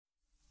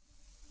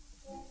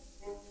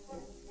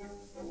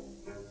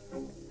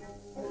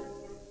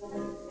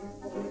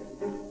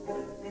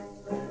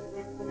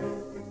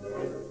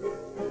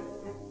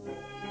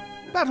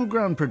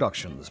Battleground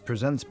Productions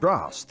presents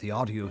Brass, the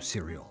audio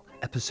serial,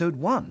 Episode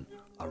 1,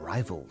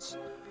 Arrivals.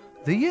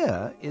 The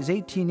year is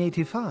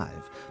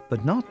 1885,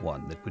 but not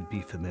one that would be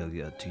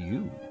familiar to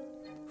you.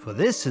 For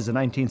this is a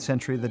 19th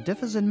century that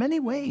differs in many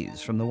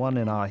ways from the one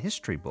in our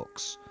history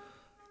books.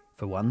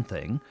 For one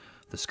thing,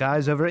 the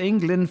skies over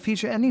England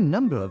feature any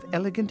number of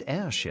elegant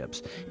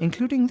airships,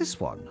 including this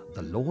one,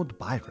 the Lord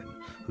Byron,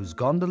 whose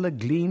gondola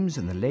gleams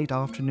in the late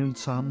afternoon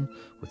sun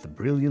with the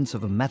brilliance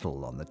of a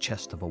medal on the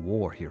chest of a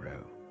war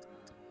hero.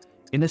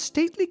 In a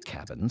stately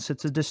cabin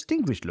sits a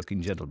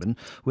distinguished-looking gentleman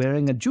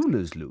wearing a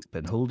jeweler's loop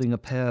and holding a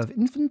pair of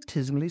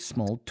infinitesimally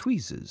small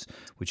tweezers,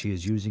 which he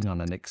is using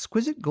on an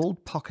exquisite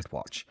gold pocket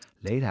watch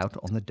laid out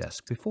on the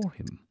desk before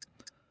him.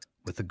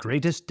 With the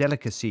greatest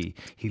delicacy,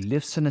 he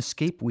lifts an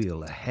escape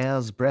wheel a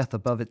hair's breadth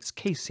above its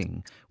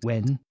casing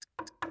when...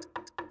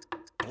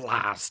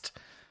 Blast!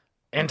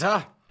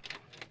 Enter!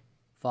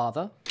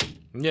 Father?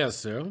 Yes,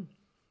 sir.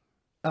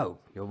 Oh,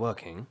 you're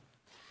working.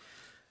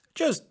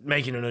 Just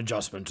making an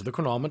adjustment to the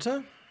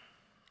chronometer.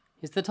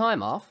 Is the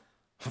time off?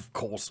 Of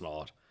course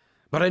not.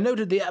 But I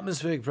noted the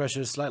atmospheric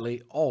pressure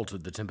slightly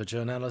altered the temperature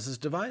analysis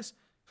device.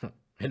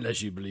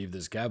 Unless you believe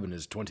this cabin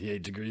is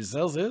 28 degrees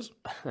Celsius.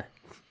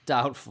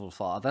 Doubtful,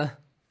 Father.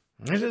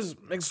 It is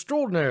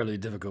extraordinarily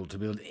difficult to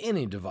build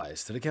any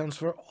device that accounts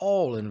for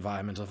all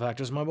environmental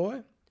factors, my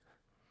boy.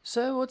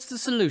 So what's the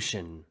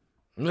solution?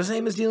 The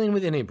same as dealing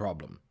with any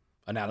problem.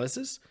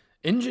 Analysis,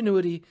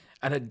 ingenuity,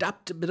 and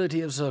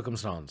adaptability of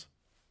circumstance.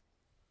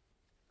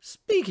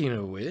 Speaking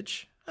of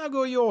which, how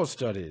go your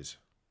studies?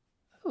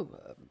 Oh,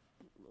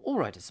 all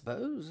right, I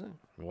suppose.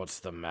 What's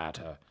the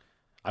matter?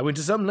 I went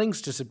to some lengths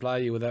to supply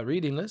you with that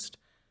reading list.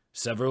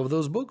 Several of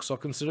those books are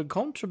considered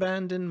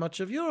contraband in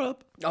much of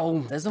Europe.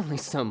 Oh, there's only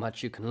so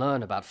much you can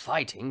learn about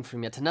fighting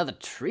from yet another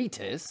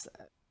treatise.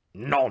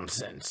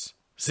 Nonsense.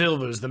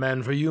 Silver's the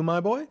man for you,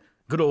 my boy.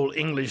 Good old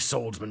English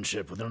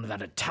swordsmanship with none of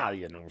that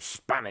Italian or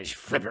Spanish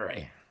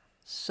frippery.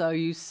 So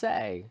you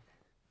say.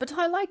 But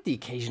I like the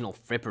occasional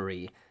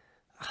frippery.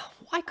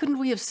 Why couldn't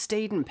we have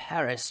stayed in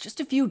Paris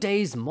just a few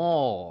days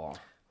more?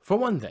 For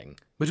one thing,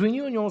 between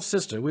you and your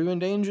sister, we were in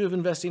danger of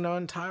investing our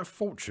entire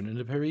fortune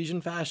into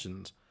Parisian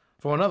fashions.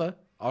 For another,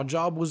 our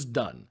job was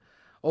done.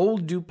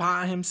 Old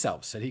Dupin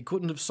himself said he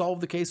couldn't have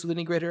solved the case with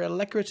any greater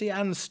alacrity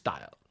and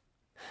style.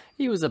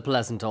 He was a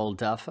pleasant old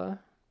duffer.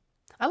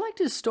 I liked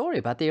his story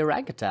about the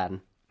orangutan.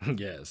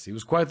 Yes, he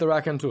was quite the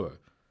raconteur.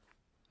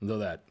 Though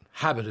that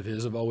habit of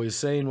his of always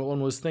saying what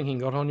one was thinking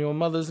got on your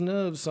mother's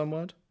nerves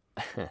somewhat.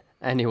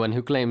 Anyone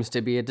who claims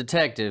to be a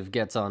detective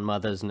gets on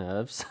mother's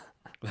nerves.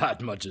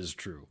 That much is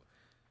true.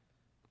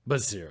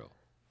 But Cyril,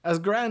 as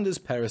grand as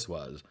Paris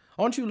was,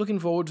 aren't you looking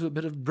forward to a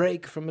bit of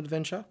break from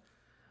adventure?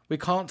 We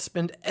can't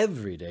spend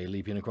every day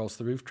leaping across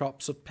the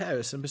rooftops of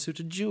Paris in pursuit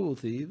of jewel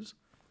thieves.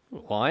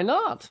 Why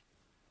not?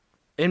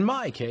 In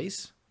my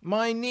case,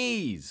 my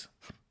knees.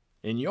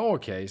 In your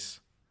case,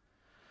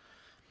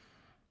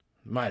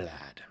 my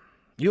lad,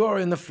 you are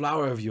in the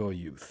flower of your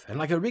youth, and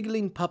like a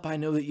wriggling pup I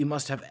know that you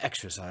must have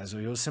exercise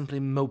or you'll simply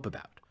mope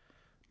about.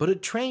 But a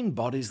trained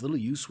body's little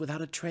use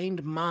without a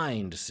trained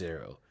mind,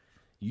 Cyril.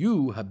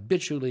 You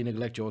habitually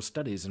neglect your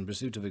studies in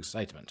pursuit of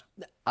excitement.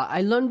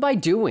 I learn by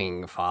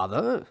doing,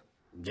 Father.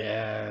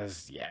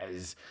 Yes,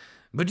 yes.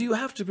 But do you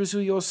have to pursue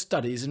your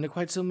studies into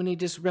quite so many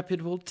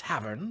disreputable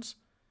taverns?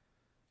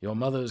 Your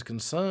mother's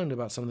concerned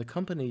about some of the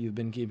company you've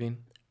been keeping.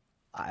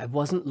 I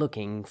wasn't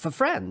looking for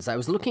friends. I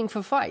was looking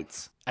for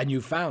fights. And you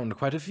found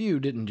quite a few,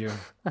 didn't you?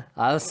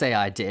 I'll say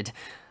I did.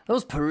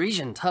 Those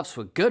Parisian toughs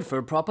were good for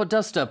a proper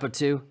dust-up or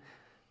two.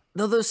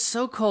 Though those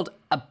so-called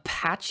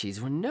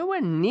Apaches were nowhere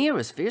near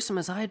as fearsome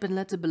as I had been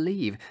led to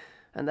believe,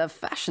 and their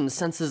fashion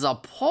sense is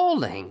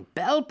appalling.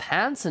 Bell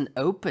pants and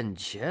open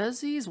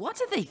jerseys?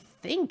 What are they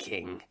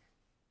thinking?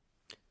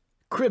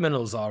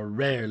 Criminals are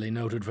rarely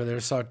noted for their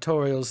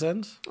sartorial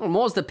sense. Well,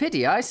 more's the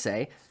pity, I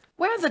say.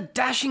 Where are the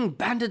dashing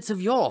bandits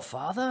of yore,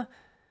 Father?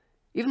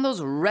 Even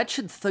those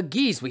wretched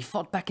Thuggees we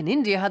fought back in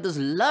India had those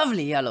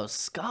lovely yellow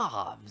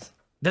scarves.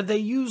 That they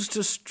used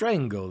to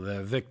strangle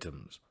their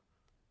victims.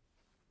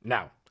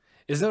 Now,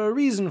 is there a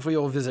reason for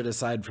your visit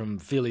aside from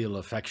filial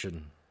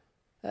affection?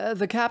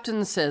 The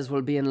captain says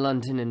we'll be in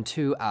London in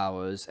 2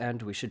 hours,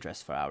 and we should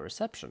dress for our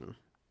reception.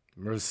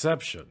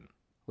 Reception?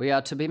 We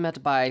are to be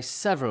met by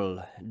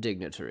several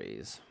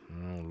dignitaries.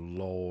 Oh,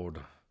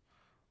 Lord.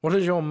 What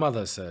has your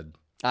mother said?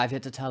 I've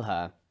yet to tell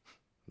her.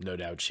 No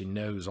doubt she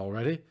knows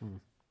already.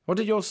 What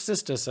did your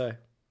sister say?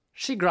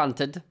 She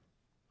grunted.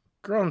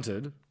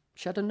 Grunted?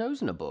 She had a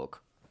nose in a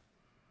book.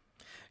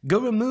 Go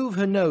remove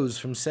her nose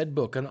from said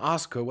book and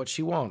ask her what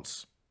she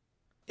wants.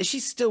 Is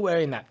she still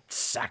wearing that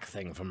sack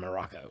thing from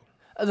Morocco?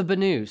 The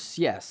burnous,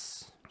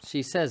 yes.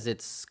 She says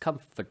it's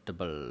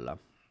comfortable.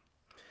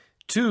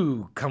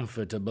 Too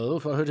comfortable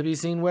for her to be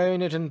seen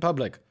wearing it in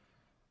public.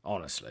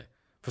 Honestly,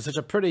 for such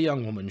a pretty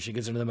young woman, she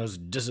gets into the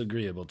most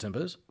disagreeable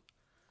tempers.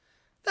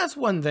 That's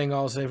one thing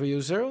I'll say for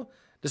you, Cyril.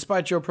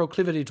 Despite your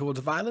proclivity towards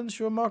violence,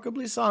 you're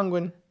remarkably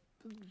sanguine.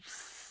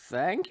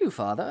 Thank you,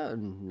 Father.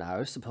 Now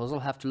I suppose I'll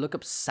have to look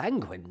up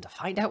sanguine to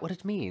find out what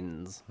it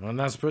means. And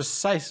that's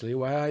precisely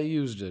why I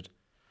used it.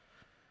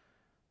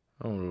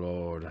 Oh,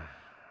 Lord.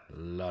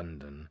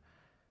 London.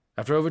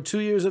 After over 2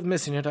 years of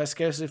missing it, I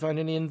scarcely find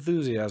any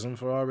enthusiasm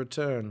for our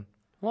return.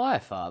 Why,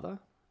 Father?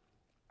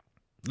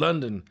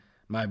 London,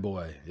 my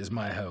boy, is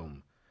my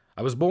home.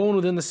 I was born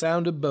within the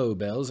sound of Bow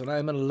bells, and I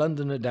am a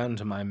Londoner down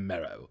to my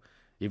marrow,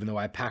 even though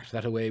I packed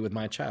that away with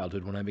my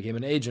childhood when I became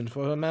an agent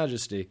for Her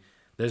Majesty.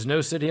 There's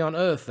no city on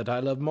earth that I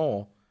love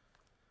more.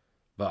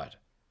 But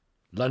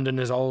London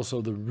is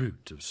also the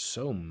root of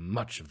so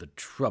much of the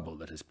trouble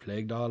that has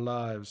plagued our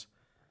lives.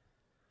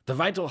 The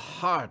vital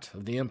heart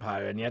of the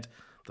empire, and yet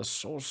the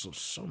source of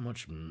so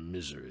much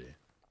misery.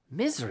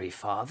 Misery,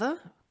 Father?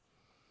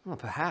 Well,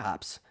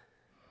 perhaps.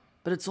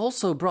 But it's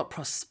also brought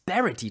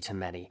prosperity to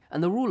many,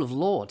 and the rule of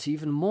law to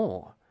even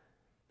more.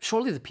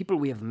 Surely the people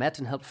we have met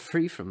and helped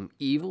free from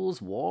evils,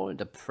 war,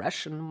 and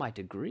oppression might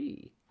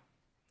agree.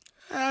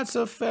 That's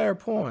a fair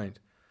point.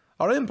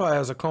 Our empire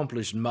has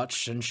accomplished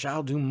much and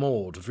shall do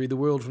more to free the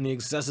world from the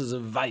excesses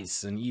of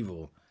vice and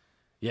evil.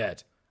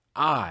 Yet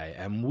I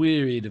am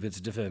wearied of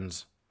its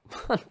defense.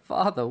 But,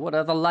 Father, what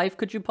other life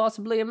could you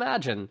possibly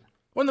imagine?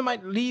 One that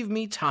might leave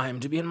me time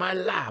to be in my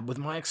lab with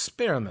my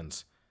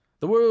experiments.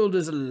 The world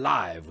is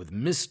alive with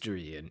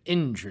mystery and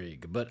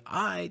intrigue, but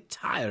I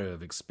tire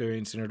of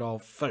experiencing it all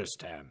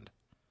firsthand.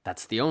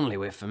 That's the only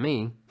way for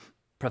me.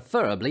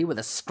 Preferably with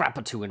a scrap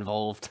or two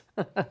involved.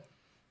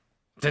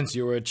 Since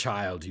you were a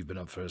child, you've been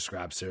up for a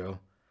scrap,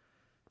 Cyril.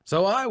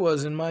 So I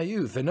was in my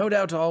youth, and no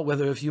doubt I'll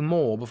weather a few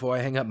more before I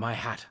hang up my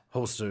hat,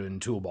 holster, and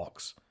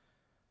toolbox.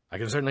 I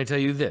can certainly tell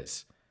you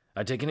this.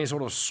 I'd take any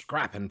sort of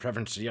scrap in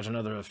preference to yet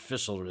another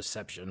official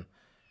reception.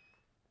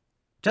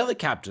 Tell the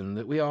captain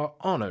that we are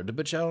honored,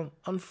 but shall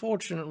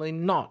unfortunately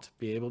not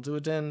be able to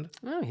attend.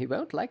 Oh, he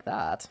won't like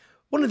that.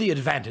 One of the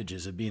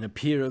advantages of being a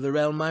peer of the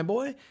realm, my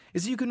boy,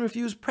 is that you can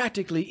refuse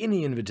practically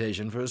any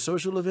invitation for a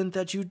social event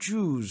that you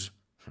choose.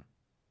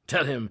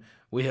 Tell him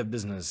we have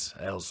business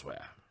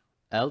elsewhere.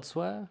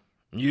 Elsewhere?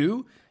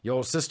 You,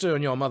 your sister,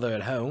 and your mother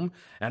at home,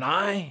 and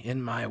I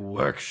in my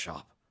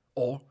workshop.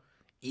 Or,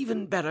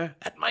 even better,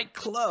 at my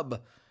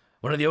club.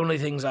 One of the only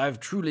things I've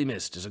truly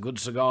missed is a good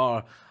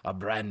cigar, a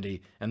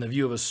brandy, and the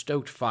view of a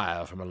stoked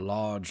fire from a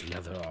large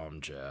leather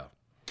armchair.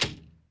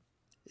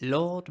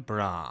 Lord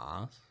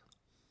Brass.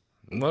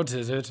 What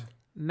is it?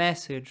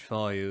 Message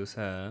for you,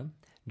 sir.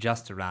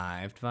 Just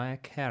arrived via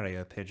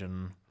carrier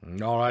pigeon.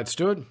 All right,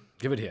 Steward.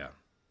 Give it here.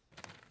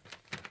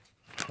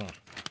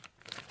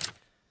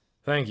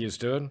 Thank you,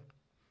 Steward.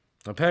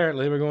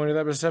 Apparently we're going to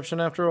that reception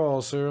after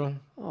all, Cyril.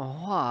 Oh,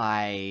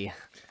 why?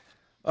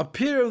 A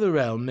peer of the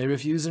realm may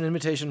refuse an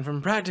invitation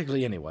from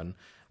practically anyone,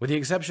 with the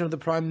exception of the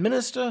Prime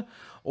Minister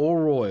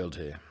or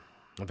royalty.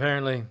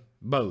 Apparently,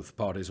 both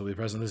parties will be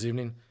present this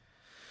evening.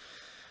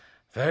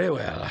 Very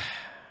well.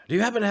 Do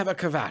you happen to have a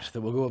cravat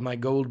that will go with my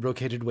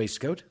gold-brocaded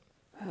waistcoat?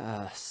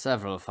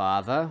 Several,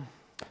 Father.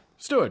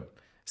 Steward,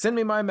 send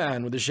me my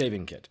man with the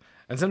shaving kit,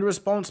 and send a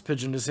response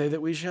pigeon to say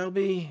that we shall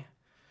be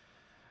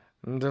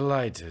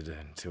delighted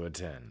to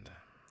attend.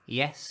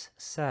 Yes,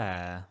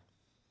 sir.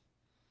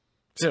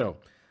 Cyril,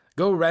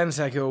 go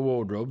ransack your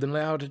wardrobe, then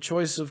lay out a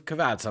choice of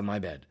cravats on my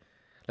bed.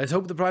 Let's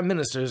hope the Prime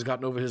Minister has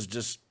gotten over his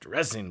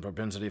distressing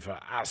propensity for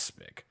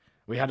aspic.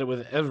 We had it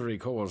with every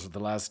course at the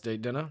last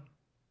state dinner.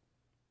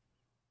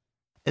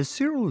 As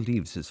Cyril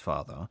leaves his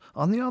father,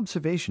 on the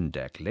observation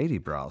deck, Lady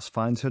Brass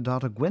finds her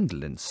daughter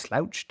Gwendolyn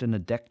slouched in a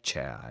deck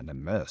chair and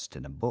immersed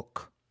in a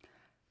book.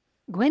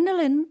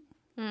 Gwendolyn?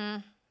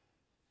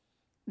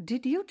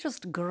 Did you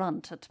just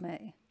grunt at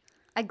me?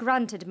 I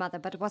grunted, Mother,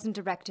 but it wasn't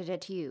directed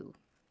at you.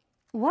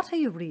 What are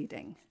you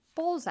reading?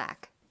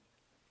 Balzac.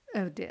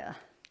 Oh, dear.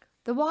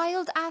 The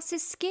Wild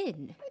Ass's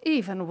Skin.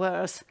 Even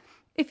worse.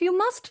 If you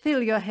must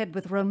fill your head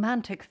with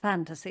romantic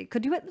fantasy,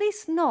 could you at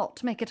least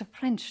not make it a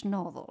French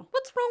novel?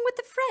 What's wrong with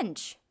the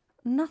French?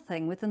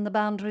 Nothing within the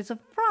boundaries of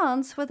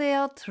France, where they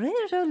are très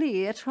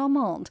jolis et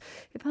charmantes.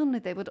 If only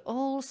they would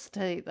all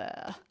stay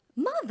there.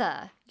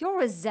 Mother,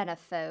 you're a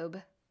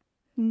xenophobe.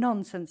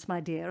 Nonsense, my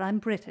dear. I'm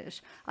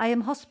British. I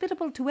am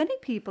hospitable to any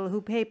people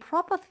who pay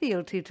proper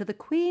fealty to the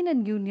Queen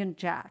and Union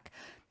Jack.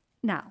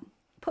 Now,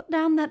 put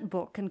down that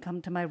book and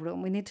come to my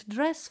room. We need to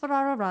dress for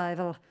our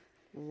arrival.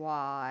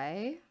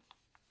 Why?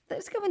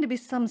 There's going to be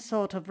some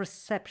sort of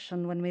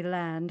reception when we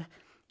land.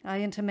 I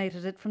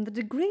intimated it from the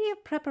degree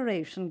of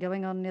preparation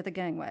going on near the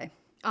gangway.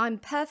 I'm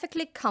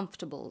perfectly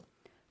comfortable.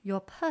 You're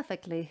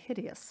perfectly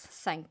hideous.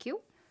 Thank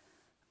you.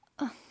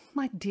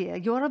 My dear,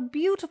 you're a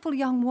beautiful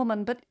young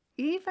woman, but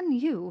even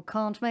you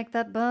can't make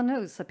that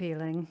burnous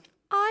appealing.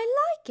 I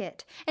like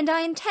it, and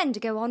I intend to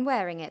go on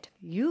wearing it.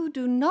 You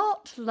do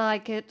not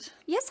like it.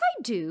 Yes,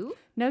 I do.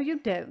 No, you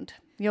don't.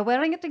 You're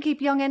wearing it to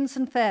keep young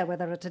Ensign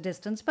Fairweather at a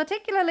distance,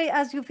 particularly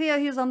as you fear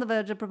he's on the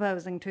verge of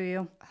proposing to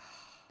you.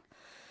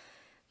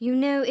 You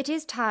know, it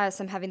is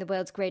tiresome having the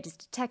world's greatest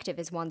detective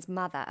as one's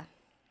mother.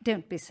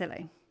 Don't be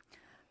silly.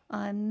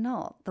 I'm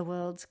not the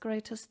world's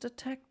greatest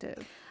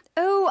detective.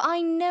 Oh,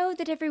 I know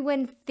that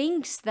everyone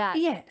thinks that.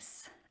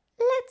 Yes.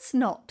 let's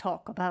not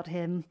talk about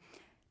him.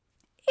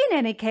 In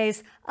any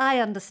case, I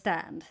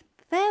understand.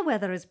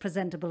 Fairweather is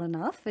presentable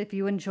enough if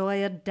you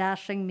enjoy a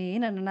dashing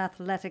mien and an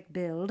athletic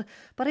build,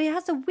 but he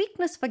has a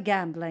weakness for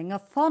gambling, a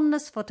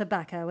fondness for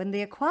tobacco, and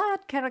the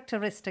acquired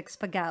characteristics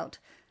for gout.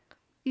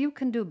 You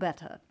can do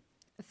better.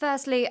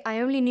 Firstly, I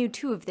only knew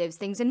 2 of those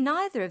things, and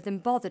neither of them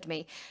bothered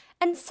me.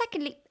 And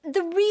secondly,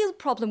 the real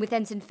problem with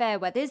Ensign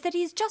Fairweather is that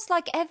he's just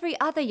like every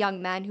other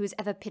young man who has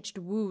ever pitched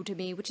woo to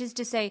me, which is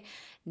to say,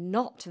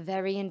 not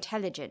very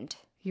intelligent.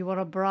 You are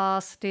a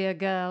brass, dear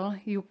girl.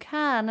 You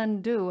can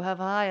and do have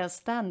higher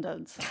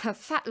standards. A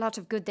fat lot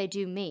of good they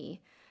do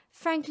me.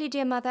 Frankly,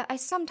 dear mother, I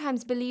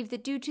sometimes believe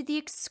that due to the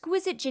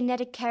exquisite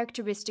genetic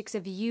characteristics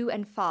of you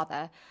and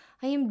father,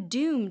 I am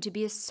doomed to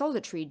be a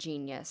solitary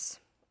genius.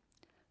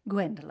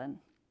 Gwendolyn,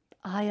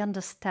 I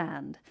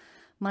understand.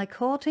 My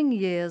courting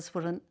years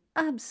were an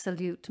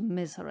absolute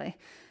misery.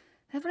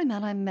 Every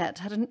man I met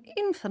had an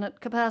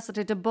infinite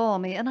capacity to bore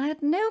me, and I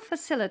had no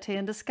facility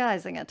in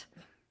disguising it.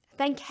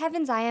 Thank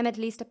heavens I am at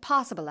least a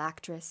passable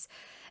actress.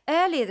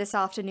 Earlier this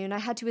afternoon I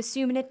had to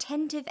assume an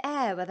attentive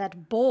air while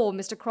that bore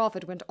Mr.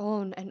 Crawford went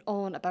on and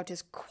on about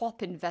his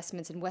crop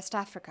investments in West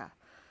Africa.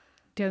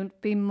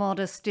 Don't be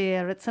modest,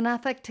 dear. It's an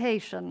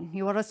affectation.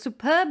 You are a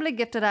superbly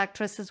gifted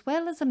actress as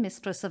well as a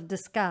mistress of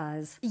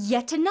disguise.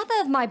 Yet another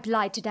of my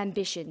blighted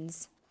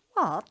ambitions.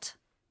 What?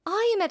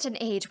 I am at an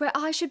age where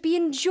I should be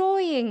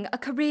enjoying a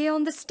career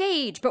on the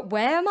stage, but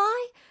where am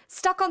I?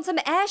 Stuck on some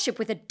airship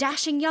with a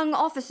dashing young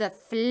officer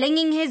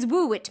flinging his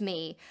woo at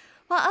me.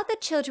 While other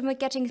children were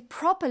getting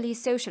properly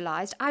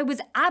socialized, I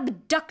was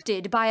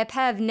abducted by a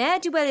pair of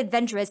ne'er-do-well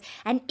adventurers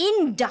and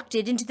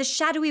inducted into the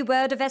shadowy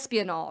world of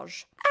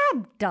espionage.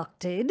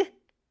 Abducted?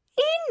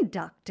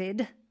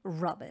 Inducted?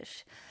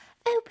 Rubbish.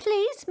 Oh,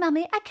 please,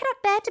 Mummy, I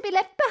cannot bear to be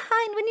left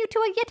behind when you 2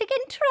 are yet again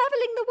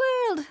travelling the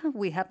world.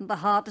 We hadn't the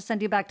heart to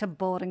send you back to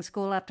boarding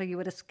school after you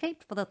had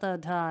escaped for the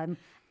 3rd time.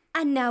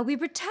 And now we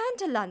return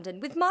to London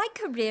with my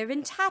career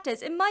in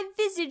tatters and my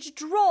visage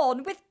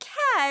drawn with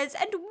cares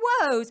and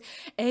woes,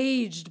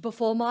 aged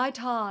before my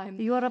time.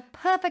 You are a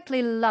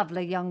perfectly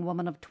lovely young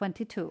woman of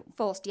 22.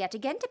 Forced yet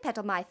again to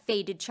peddle my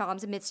faded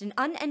charms amidst an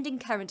unending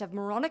current of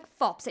moronic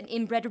fops and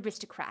inbred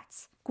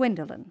aristocrats.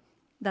 Gwendolyn,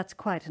 that's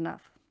quite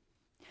enough.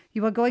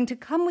 You are going to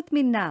come with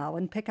me now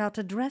and pick out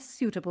a dress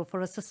suitable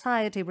for a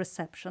society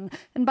reception,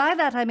 and by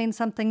that I mean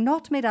something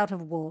not made out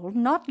of wool,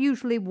 not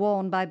usually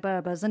worn by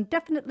Berbers, and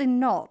definitely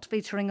not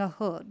featuring a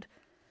hood.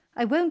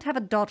 I won't have a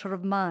daughter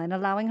of mine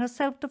allowing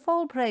herself to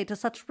fall prey to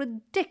such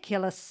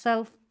ridiculous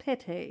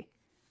self-pity.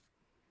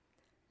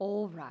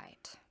 All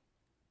right.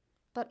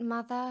 But,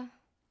 Mother?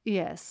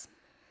 Yes?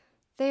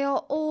 They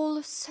are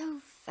all so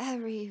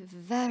very,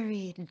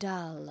 very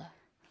dull.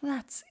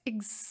 That's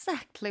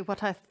exactly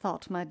what I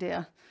thought, my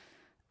dear.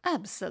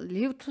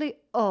 Absolutely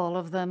all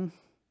of them.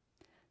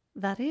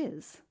 That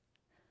is,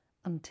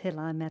 until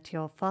I met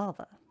your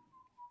father.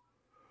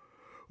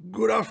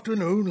 Good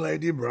afternoon,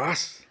 Lady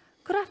Brass.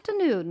 Good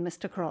afternoon,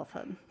 Mr.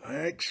 Crawford. I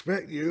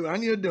expect you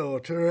and your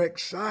daughter are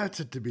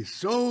excited to be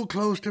so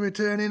close to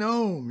returning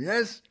home,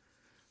 yes?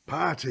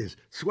 Parties,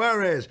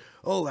 soirees,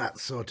 all that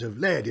sort of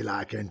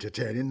ladylike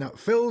entertaining that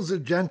fills the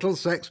gentle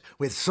sex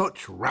with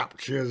such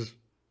raptures.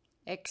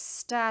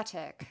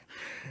 Ecstatic.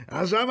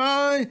 As am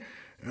I.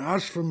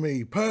 As for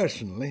me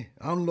personally,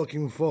 I'm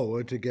looking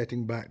forward to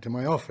getting back to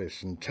my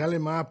office and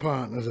telling my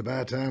partners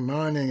about our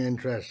mining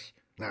interests.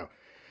 Now,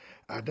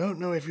 I don't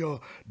know if your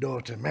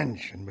daughter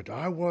mentioned, but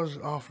I was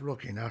off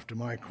looking after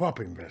my crop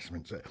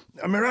investments.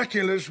 A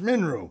miraculous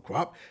mineral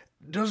crop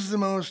does the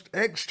most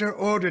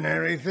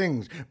extraordinary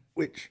things,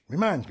 which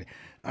reminds me,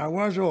 I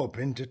was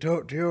hoping to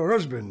talk to your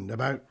husband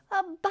about...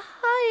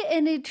 By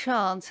any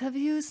chance, have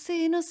you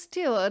seen a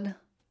steward?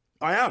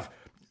 I have,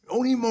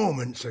 only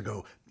moments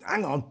ago.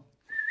 Hang on.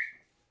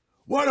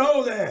 What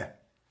ho there,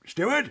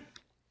 Steward?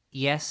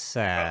 Yes,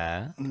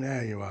 sir.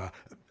 There you are.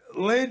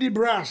 Lady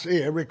Brass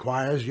here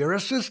requires your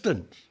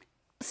assistance.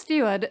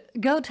 Steward,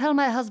 go tell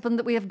my husband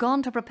that we have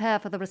gone to prepare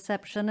for the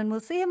reception and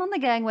we'll see him on the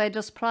gangway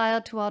just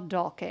prior to our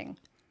docking.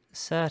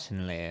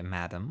 Certainly,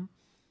 madam.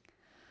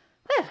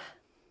 Well,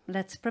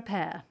 let's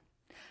prepare.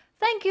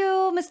 Thank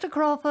you, Mr.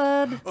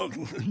 Crawford. Oh,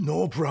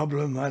 no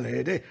problem, my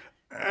lady.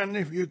 And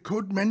if you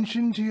could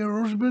mention to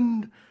your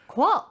husband...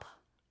 Quap?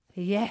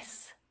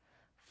 Yes.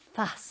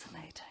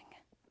 Fascinating.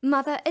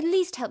 Mother, at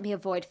least help me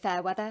avoid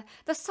Fairweather.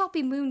 The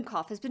soppy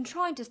mooncough has been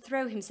trying to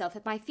throw himself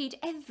at my feet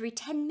every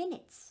 10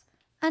 minutes.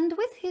 And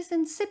with his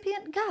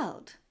incipient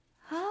gout.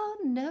 How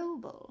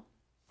noble.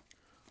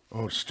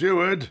 Oh,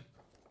 Steward.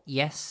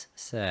 Yes,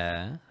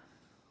 sir.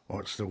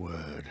 What's the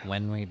word?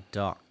 When we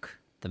dock,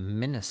 the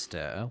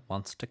minister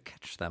wants to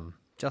catch them,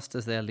 just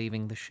as they're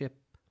leaving the ship.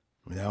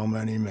 With how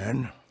many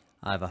men?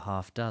 I've a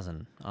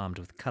half-dozen, armed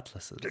with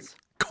cutlasses.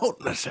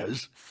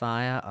 Cutlasses?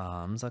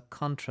 Firearms are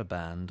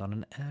contraband on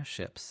an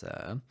airship,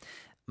 sir.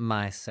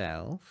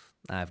 Myself,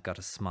 I've got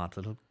a smart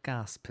little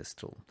gas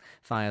pistol.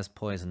 Fires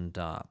poison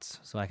darts,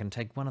 so I can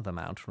take one of them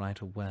out right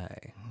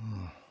away.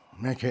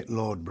 Make it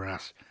Lord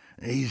Brass.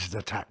 He's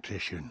the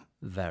tactician.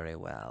 Very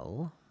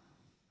well.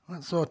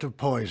 What sort of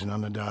poison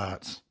on the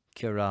darts?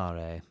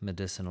 Curare,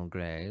 medicinal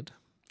grade.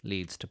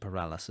 Leads to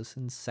paralysis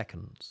in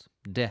seconds.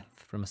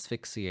 Death from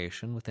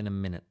asphyxiation within a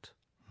minute.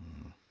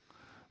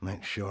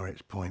 Make sure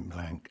it's point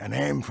blank, and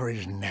aim for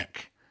his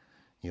neck.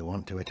 You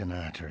want to hit an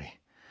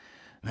artery.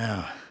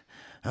 Now,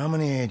 how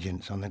many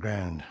agents on the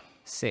ground?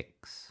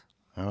 6.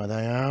 How are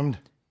they armed?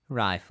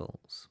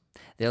 Rifles.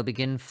 They'll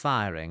begin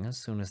firing as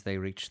soon as they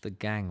reach the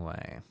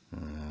gangway.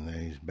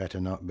 These better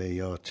not be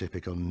your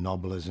typical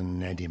nobblers and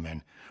neddy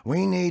men.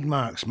 We need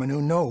marksmen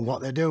who know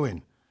what they're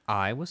doing.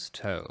 I was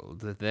told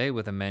that they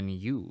were the men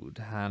you'd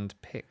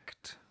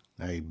hand-picked.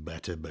 They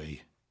better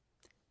be.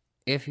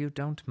 If you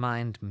don't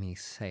mind me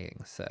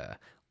saying, sir,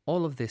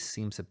 all of this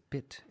seems a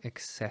bit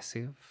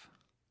excessive.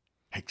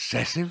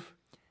 Excessive?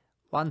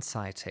 Once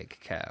I take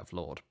care of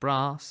Lord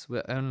Brass,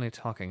 we're only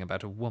talking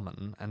about a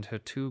woman and her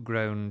 2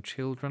 grown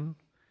children,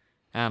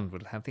 and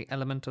we'll have the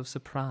element of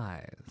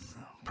surprise.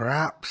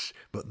 Perhaps,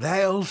 but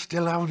they'll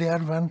still have the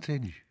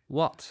advantage.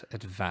 What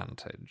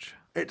advantage?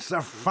 It's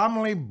the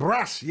family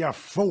brass, you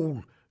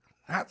fool.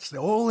 That's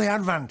all the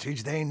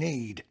advantage they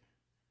need.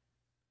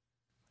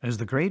 As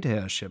the great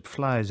airship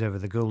flies over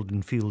the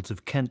golden fields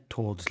of Kent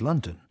towards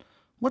London,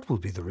 what will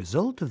be the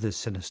result of this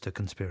sinister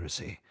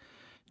conspiracy?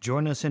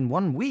 Join us in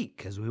 1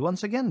 week as we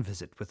once again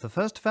visit with the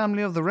first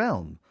family of the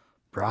realm,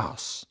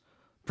 Brass.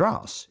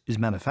 Brass is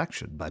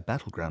manufactured by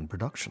Battleground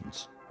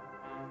Productions.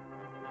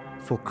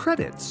 For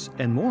credits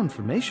and more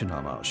information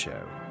on our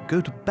show, go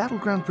to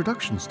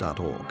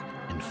battlegroundproductions.org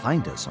and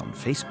find us on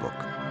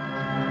Facebook.